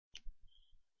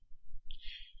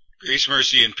Grace,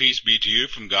 mercy, and peace be to you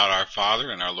from God our Father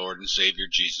and our Lord and Savior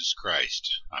Jesus Christ.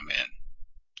 Amen.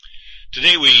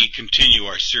 Today we continue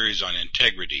our series on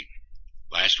integrity.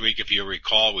 Last week, if you'll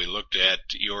recall, we looked at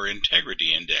your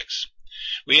integrity index.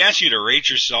 We asked you to rate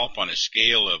yourself on a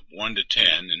scale of 1 to 10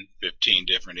 in 15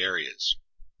 different areas.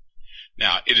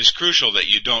 Now, it is crucial that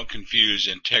you don't confuse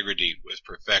integrity with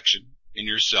perfection in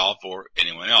yourself or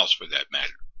anyone else for that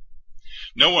matter.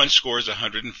 No one scores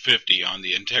 150 on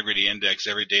the integrity index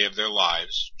every day of their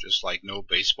lives, just like no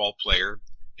baseball player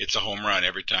hits a home run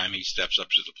every time he steps up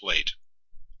to the plate.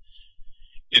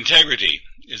 Integrity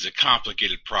is a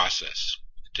complicated process.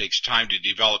 It takes time to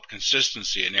develop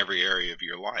consistency in every area of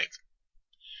your life.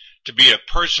 To be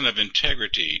a person of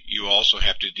integrity, you also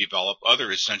have to develop other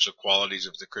essential qualities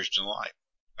of the Christian life,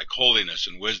 like holiness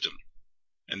and wisdom,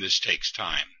 and this takes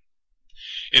time.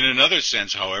 In another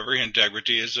sense, however,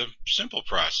 integrity is a simple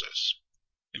process.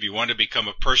 If you want to become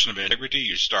a person of integrity,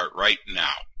 you start right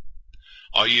now.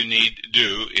 All you need to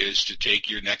do is to take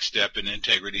your next step in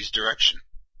integrity's direction,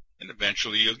 and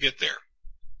eventually you'll get there.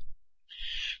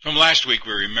 From last week,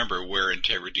 we remember where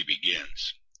integrity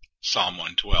begins. Psalm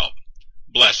 112.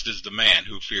 Blessed is the man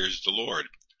who fears the Lord,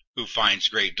 who finds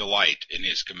great delight in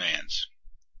his commands.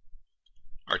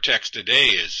 Our text today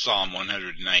is Psalm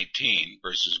 119,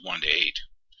 verses 1 to 8.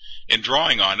 In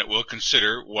drawing on it, we'll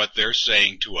consider what they're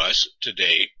saying to us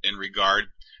today in regard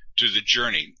to the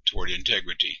journey toward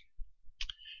integrity.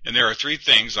 And there are three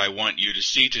things I want you to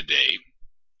see today,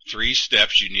 three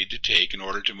steps you need to take in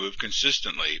order to move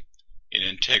consistently in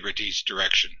integrity's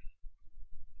direction.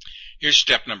 Here's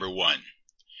step number 1.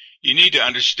 You need to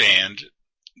understand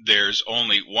there's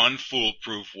only one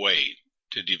foolproof way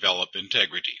to develop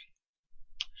integrity.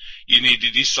 You need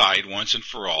to decide once and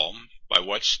for all, by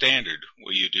what standard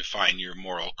will you define your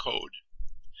moral code?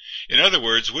 In other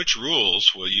words, which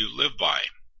rules will you live by?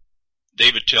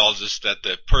 David tells us that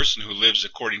the person who lives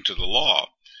according to the law,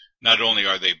 not only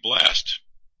are they blessed,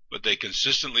 but they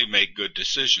consistently make good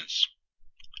decisions.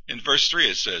 In verse 3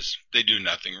 it says, they do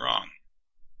nothing wrong.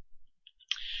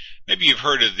 Maybe you've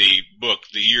heard of the book,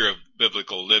 The Year of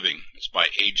Biblical Living. It's by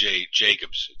A.J.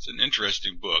 Jacobs. It's an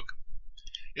interesting book.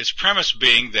 Its premise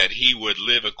being that he would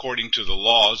live according to the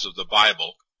laws of the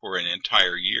Bible for an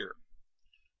entire year.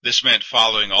 This meant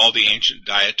following all the ancient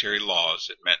dietary laws.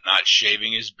 It meant not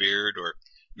shaving his beard or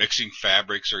mixing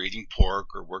fabrics or eating pork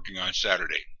or working on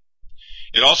Saturday.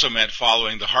 It also meant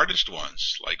following the hardest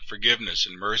ones, like forgiveness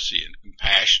and mercy and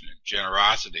compassion and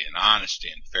generosity and honesty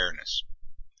and fairness.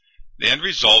 The end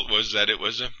result was that it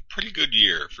was a pretty good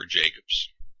year for Jacobs.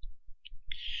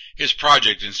 His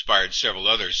project inspired several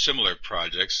other similar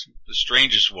projects. The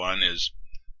strangest one is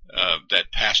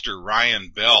that Pastor Ryan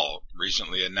Bell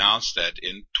recently announced that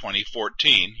in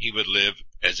 2014 he would live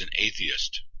as an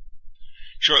atheist.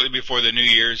 Shortly before the New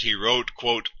Year's, he wrote,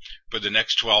 quote, for the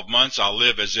next 12 months I'll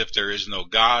live as if there is no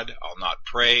God. I'll not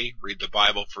pray, read the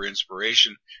Bible for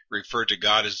inspiration, refer to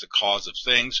God as the cause of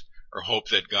things, or hope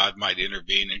that God might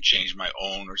intervene and change my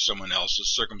own or someone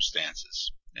else's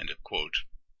circumstances. End of quote.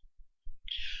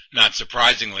 Not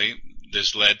surprisingly,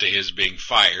 this led to his being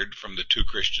fired from the 2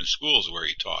 Christian schools where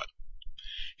he taught.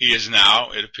 He is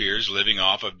now, it appears, living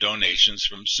off of donations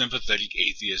from sympathetic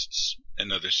atheists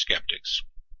and other skeptics.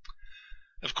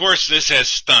 Of course, this has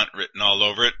stunt written all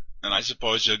over it, and I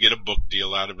suppose he'll get a book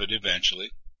deal out of it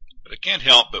eventually. But I can't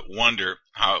help but wonder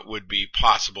how it would be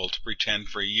possible to pretend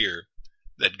for a year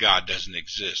that God doesn't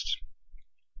exist.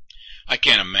 I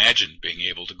can't imagine being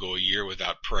able to go a year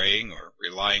without praying or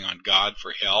relying on God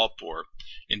for help or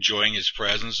enjoying His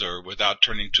presence or without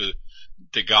turning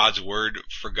to God's Word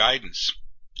for guidance.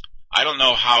 I don't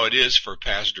know how it is for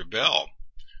Pastor Bell,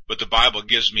 but the Bible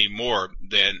gives me more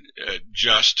than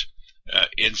just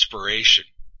inspiration.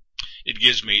 It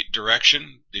gives me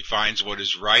direction, defines what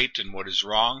is right and what is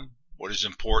wrong, what is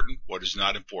important, what is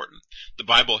not important. The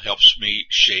Bible helps me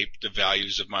shape the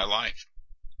values of my life.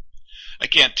 I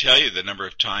can't tell you the number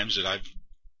of times that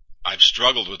I've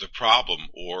struggled with a problem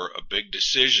or a big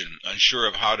decision, unsure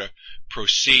of how to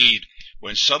proceed,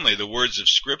 when suddenly the words of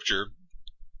Scripture,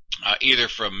 either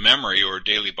from memory or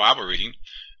daily Bible reading,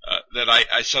 that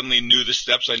I suddenly knew the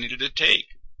steps I needed to take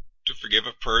to forgive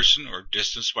a person or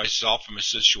distance myself from a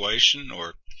situation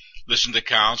or listen to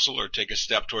counsel or take a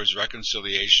step towards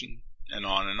reconciliation, and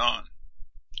on and on.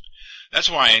 That's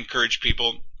why I encourage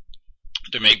people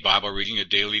to make Bible reading a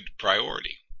daily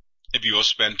priority. If you will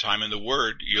spend time in the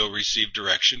Word, you'll receive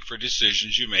direction for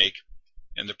decisions you make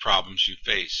and the problems you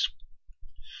face.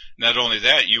 Not only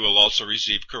that, you will also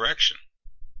receive correction.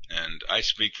 And I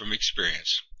speak from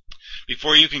experience.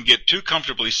 Before you can get too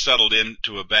comfortably settled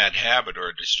into a bad habit or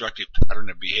a destructive pattern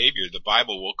of behavior, the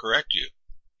Bible will correct you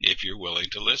if you're willing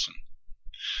to listen.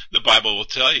 The Bible will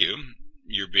tell you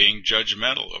you're being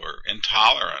judgmental or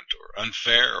intolerant or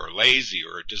unfair or lazy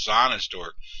or dishonest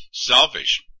or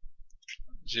selfish.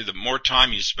 See, the more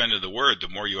time you spend in the Word, the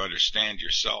more you understand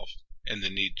yourself and the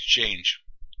need to change.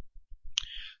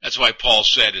 That's why Paul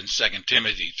said in 2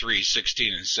 Timothy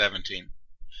 3:16 and 17,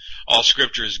 all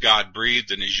Scripture is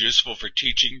God-breathed and is useful for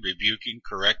teaching, rebuking,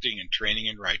 correcting, and training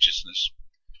in righteousness,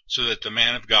 so that the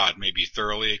man of God may be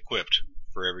thoroughly equipped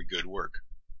for every good work.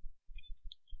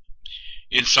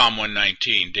 In Psalm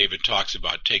 119, David talks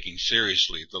about taking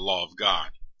seriously the law of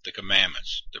God, the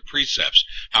commandments, the precepts,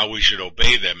 how we should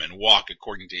obey them and walk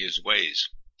according to his ways.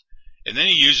 And then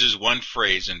he uses one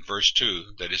phrase in verse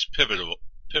 2 that is pivotal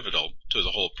to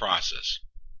the whole process.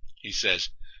 He says,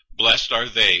 blessed are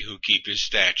they who keep his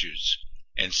statutes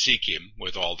and seek him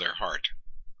with all their heart.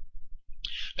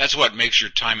 That's what makes your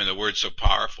time in the Word so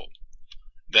powerful,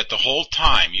 that the whole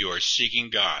time you are seeking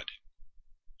God.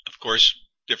 Of course,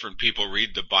 different people read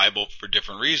the Bible for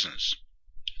different reasons.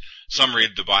 Some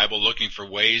read the Bible looking for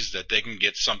ways that they can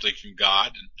get something from God,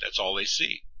 and that's all they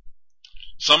see.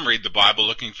 Some read the Bible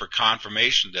looking for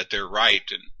confirmation that they're right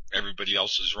and everybody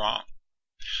else is wrong.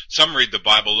 Some read the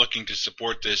Bible looking to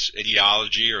support this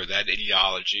ideology or that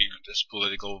ideology or this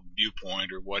political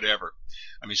viewpoint or whatever.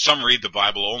 Some read the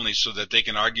Bible only so that they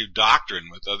can argue doctrine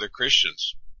with other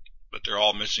Christians, but they're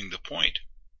all missing the point.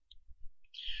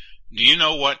 Do you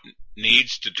know what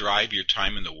needs to drive your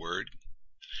time in the Word?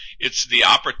 It's the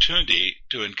opportunity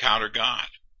to encounter God.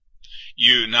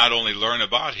 You not only learn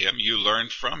about him, you learn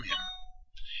from him.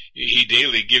 He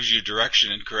daily gives you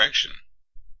direction and correction.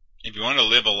 If you want to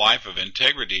live a life of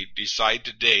integrity, decide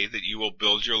today that you will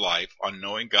build your life on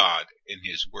knowing God in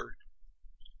his Word.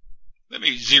 Let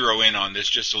me zero in on this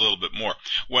just a little bit more.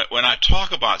 When I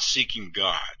talk about seeking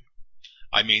God,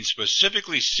 I mean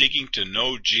specifically seeking to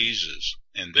know Jesus,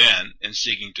 and then, in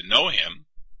seeking to know him,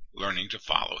 learning to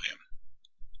follow him.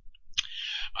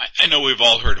 I know we've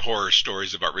all heard horror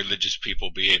stories about religious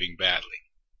people behaving badly.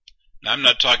 Now, I'm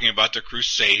not talking about the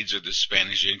Crusades or the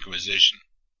Spanish Inquisition.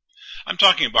 I'm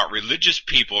talking about religious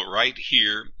people right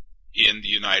here in the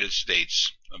United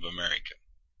States of America.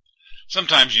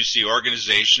 Sometimes you see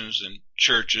organizations and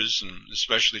churches, and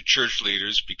especially church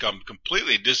leaders, become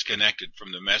completely disconnected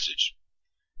from the message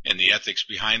and the ethics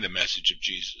behind the message of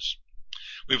Jesus.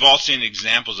 We've all seen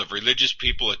examples of religious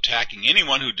people attacking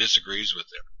anyone who disagrees with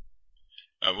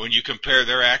them. When you compare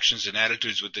their actions and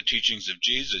attitudes with the teachings of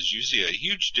Jesus, you see a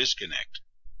huge disconnect.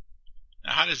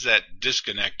 Now, how does that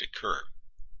disconnect occur?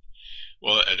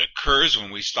 Well, it occurs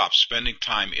when we stop spending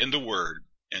time in the Word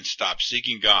and stop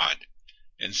seeking God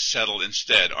and settle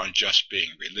instead on just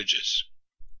being religious.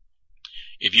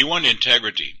 If you want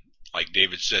integrity, like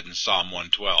David said in Psalm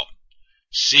 112,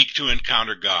 seek to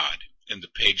encounter God in the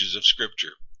pages of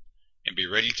Scripture and be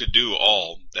ready to do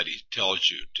all that he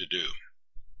tells you to do.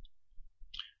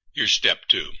 Here's step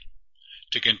 2.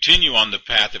 To continue on the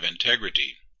path of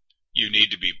integrity, you need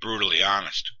to be brutally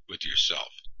honest with yourself.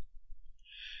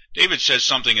 David says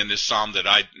something in this psalm that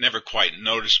I'd never quite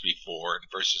noticed before in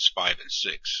verses 5 and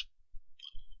 6.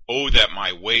 Oh, that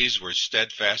my ways were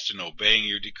steadfast in obeying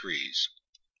your decrees.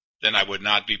 Then I would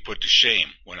not be put to shame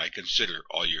when I consider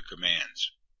all your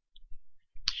commands.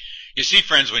 You see,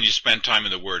 friends, when you spend time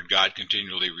in the Word, God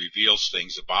continually reveals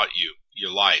things about you,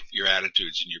 your life, your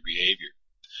attitudes, and your behavior.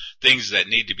 Things that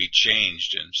need to be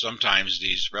changed, and sometimes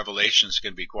these revelations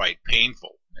can be quite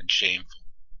painful and shameful.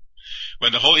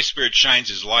 When the Holy Spirit shines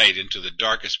his light into the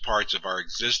darkest parts of our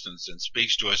existence and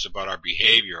speaks to us about our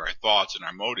behavior, our thoughts, and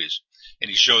our motives, and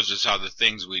he shows us how the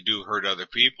things we do hurt other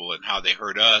people and how they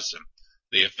hurt us and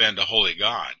they offend a holy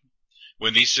God,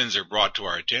 when these sins are brought to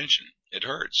our attention, it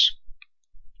hurts.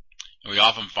 And we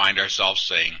often find ourselves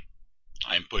saying,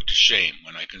 I am put to shame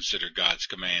when I consider God's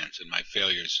commands and my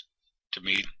failures to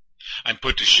meet. I'm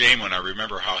put to shame when I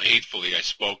remember how hatefully I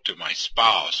spoke to my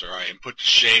spouse, or I am put to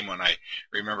shame when I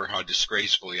remember how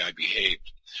disgracefully I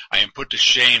behaved. I am put to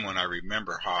shame when I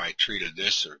remember how I treated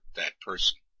this or that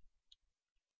person.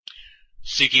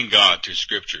 Seeking God through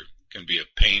Scripture can be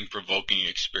a pain-provoking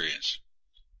experience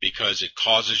because it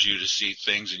causes you to see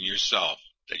things in yourself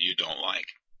that you don't like.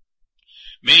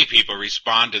 Many people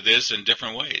respond to this in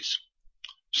different ways.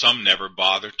 Some never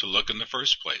bother to look in the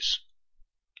first place.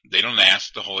 They don't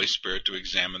ask the Holy Spirit to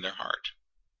examine their heart.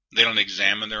 They don't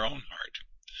examine their own heart.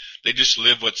 They just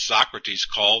live what Socrates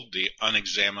called the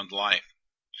unexamined life.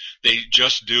 They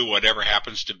just do whatever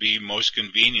happens to be most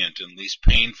convenient and least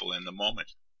painful in the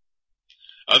moment.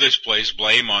 Others place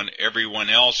blame on everyone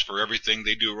else for everything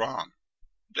they do wrong.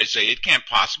 They say, it can't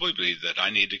possibly be that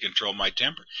I need to control my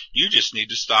temper. You just need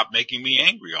to stop making me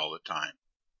angry all the time.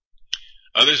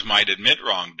 Others might admit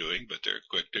wrongdoing, but they're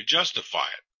quick to justify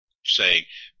it, saying,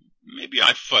 maybe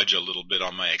I fudge a little bit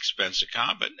on my expense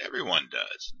account, but everyone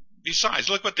does. Besides,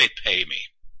 look what they pay me.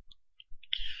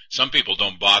 Some people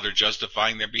don't bother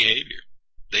justifying their behavior.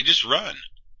 They just run.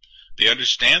 They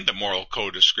understand the moral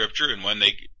code of Scripture, and when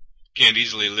they can't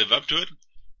easily live up to it,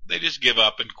 they just give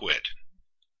up and quit.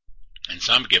 And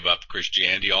some give up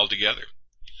Christianity altogether.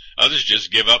 Others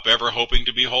just give up ever hoping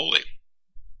to be holy.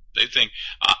 They think,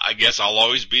 I guess I'll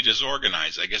always be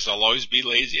disorganized. I guess I'll always be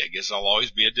lazy. I guess I'll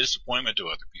always be a disappointment to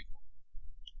other people.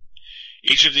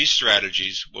 Each of these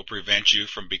strategies will prevent you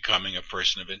from becoming a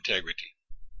person of integrity.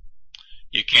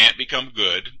 You can't become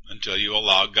good until you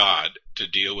allow God to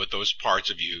deal with those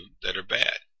parts of you that are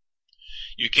bad.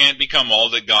 You can't become all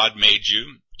that God made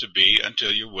you to be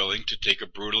until you're willing to take a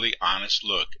brutally honest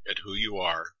look at who you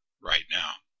are right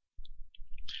now.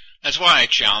 That's why I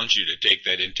challenged you to take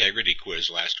that integrity quiz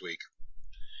last week.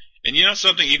 And you know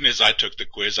something, even as I took the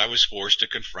quiz, I was forced to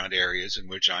confront areas in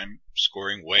which I'm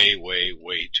scoring way, way,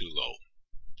 way too low.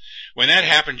 When that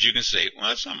happens, you can say,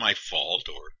 well, it's not my fault,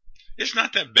 or it's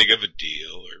not that big of a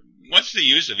deal, or what's the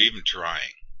use of even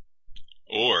trying?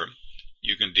 Or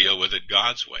you can deal with it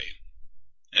God's way.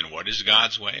 And what is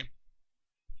God's way?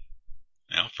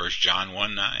 Well, 1 John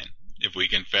 1:9. If we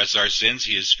confess our sins,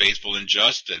 He is faithful and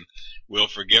just and will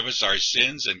forgive us our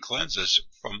sins and cleanse us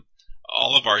from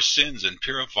all of our sins and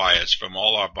purify us from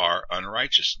all of our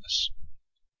unrighteousness.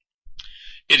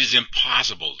 It is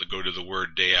impossible to go to the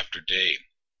Word day after day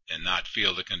and not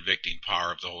feel the convicting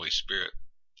power of the Holy Spirit.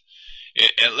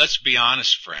 And let's be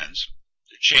honest, friends,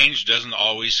 change doesn't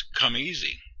always come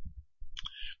easy.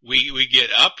 We get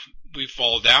up, we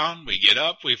fall down, we get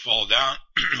up, we fall down,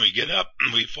 we get up,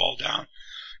 we fall down.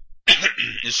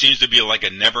 It seems to be like a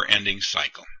never-ending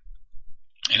cycle.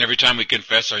 And every time we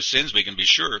confess our sins, we can be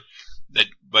sure that,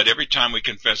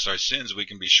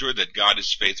 God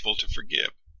is faithful to forgive.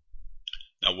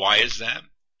 Now, why is that?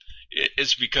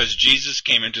 It's because Jesus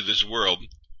came into this world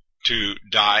to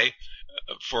die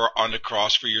on the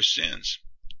cross for your sins.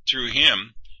 Through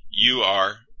Him, you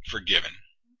are forgiven.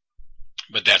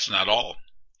 But that's not all.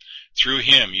 Through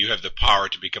Him, you have the power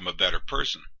to become a better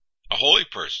person, a holy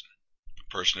person,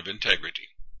 a person of integrity.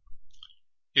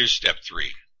 Here's step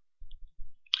 3.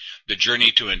 The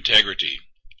journey to integrity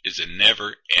is a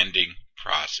never-ending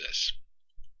process.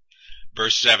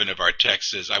 Verse 7 of our text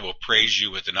says, I will praise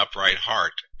you with an upright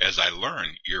heart as I learn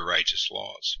your righteous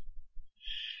laws.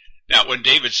 Now, when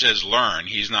David says learn,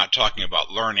 he's not talking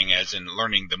about learning as in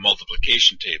learning the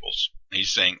multiplication tables.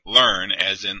 He's saying learn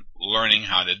as in learning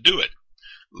how to do it,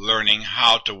 learning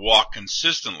how to walk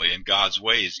consistently in God's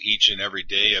ways each and every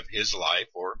day of his life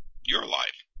or your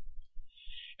life.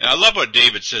 And I love what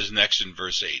David says next in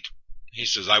verse 8. He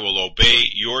says, I will obey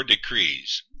your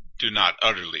decrees. Do not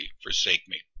utterly forsake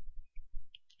me.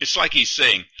 It's like he's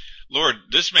saying, Lord,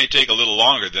 this may take a little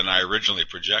longer than I originally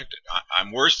projected.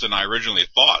 I'm worse than I originally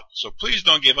thought, so please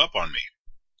don't give up on me.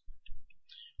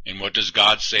 And what does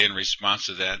God say in response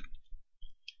to that?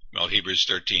 Well, Hebrews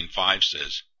 13:5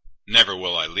 says, never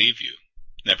will I leave you,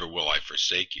 never will I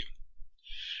forsake you.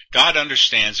 God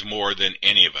understands more than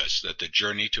any of us that the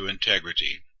journey to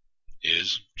integrity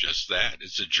is just that.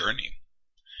 It's a journey.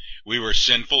 We were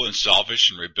sinful and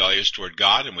selfish and rebellious toward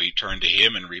God, and we turned to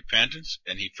Him in repentance,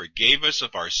 and He forgave us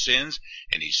of our sins,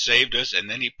 and He saved us, and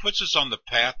then He puts us on the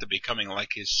path to becoming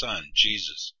like His Son,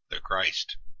 Jesus, the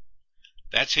Christ.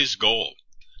 That's His goal,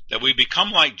 that we become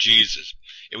like Jesus.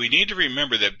 And we need to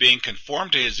remember that being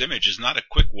conformed to His image is not a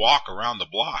quick walk around the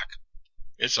block.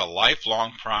 It's a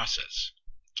lifelong process.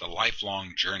 It's a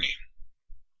lifelong journey.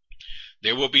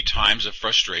 There will be times of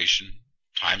frustration,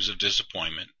 times of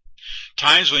disappointment,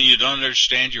 times when you don't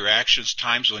understand your actions,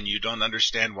 times when you don't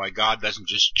understand why God doesn't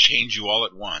just change you all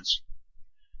at once.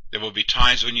 There will be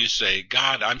times when you say,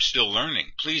 God, I'm still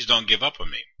learning. Please don't give up on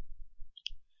me.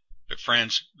 But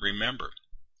friends, remember,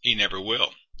 He never will.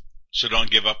 So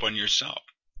don't give up on yourself.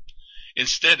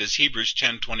 Instead, as Hebrews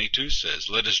 10:22 says,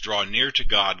 let us draw near to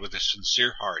God with a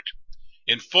sincere heart,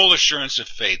 in full assurance of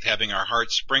faith, having our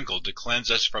hearts sprinkled to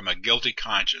cleanse us from a guilty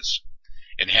conscience,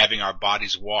 and having our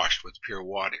bodies washed with pure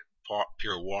water.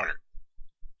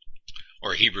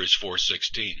 Or Hebrews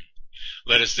 4:16.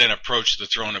 Let us then approach the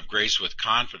throne of grace with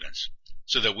confidence,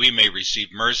 so that we may receive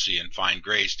mercy and find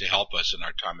grace to help us in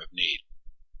our time of need.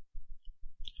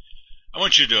 I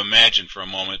want you to imagine for a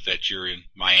moment that you're in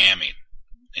Miami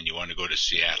and you want to go to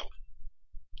Seattle.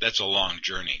 That's a long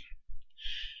journey.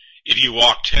 If you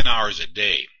walk 10 hours a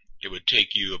day, it would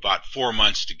take you about 4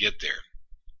 months to get there.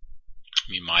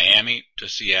 I mean, Miami to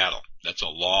Seattle, that's a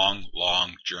long,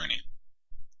 long journey.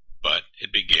 But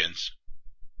it begins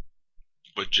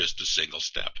with just a single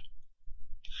step.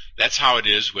 That's how it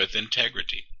is with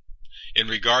integrity. In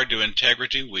regard to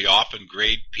integrity, we often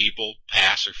grade people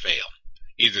pass or fail.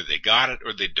 Either they got it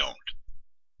or they don't.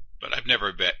 But I've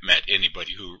never met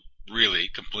anybody who really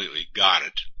completely got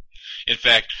it. In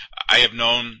fact, I have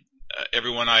known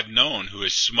everyone I've known who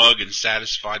is smug and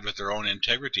satisfied with their own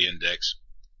integrity index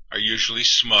are usually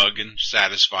smug and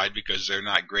satisfied because they're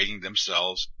not grading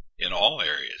themselves in all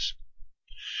areas.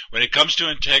 When it comes to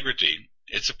integrity,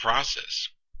 it's a process.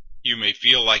 You may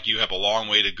feel like you have a long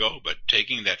way to go, but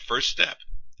taking that first step,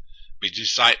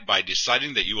 by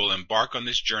deciding that you will embark on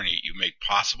this journey, you make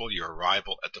possible your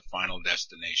arrival at the final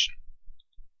destination.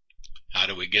 How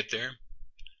do we get there?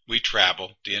 We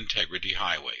travel the integrity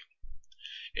highway.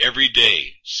 Every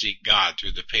day, seek God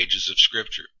through the pages of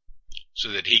Scripture so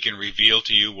that He can reveal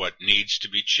to you what needs to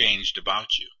be changed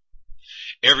about you.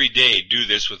 Every day, do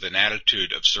this with an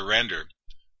attitude of surrender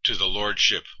to the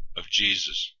Lordship of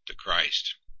Jesus the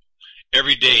Christ.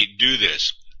 Every day, do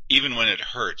this, even when it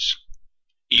hurts,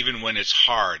 even when it's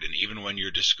hard, and even when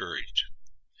you're discouraged.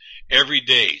 Every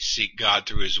day, seek God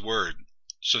through His Word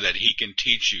so that He can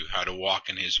teach you how to walk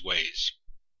in His ways.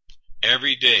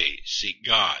 Every day, seek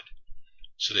God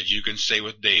so that you can say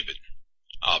with David,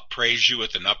 I'll praise you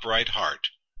with an upright heart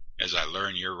as I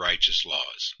learn your righteous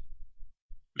laws.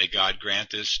 May God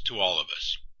grant this to all of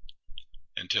us.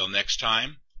 Until next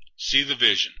time, see the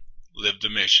vision, live the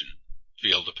mission,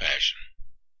 feel the passion.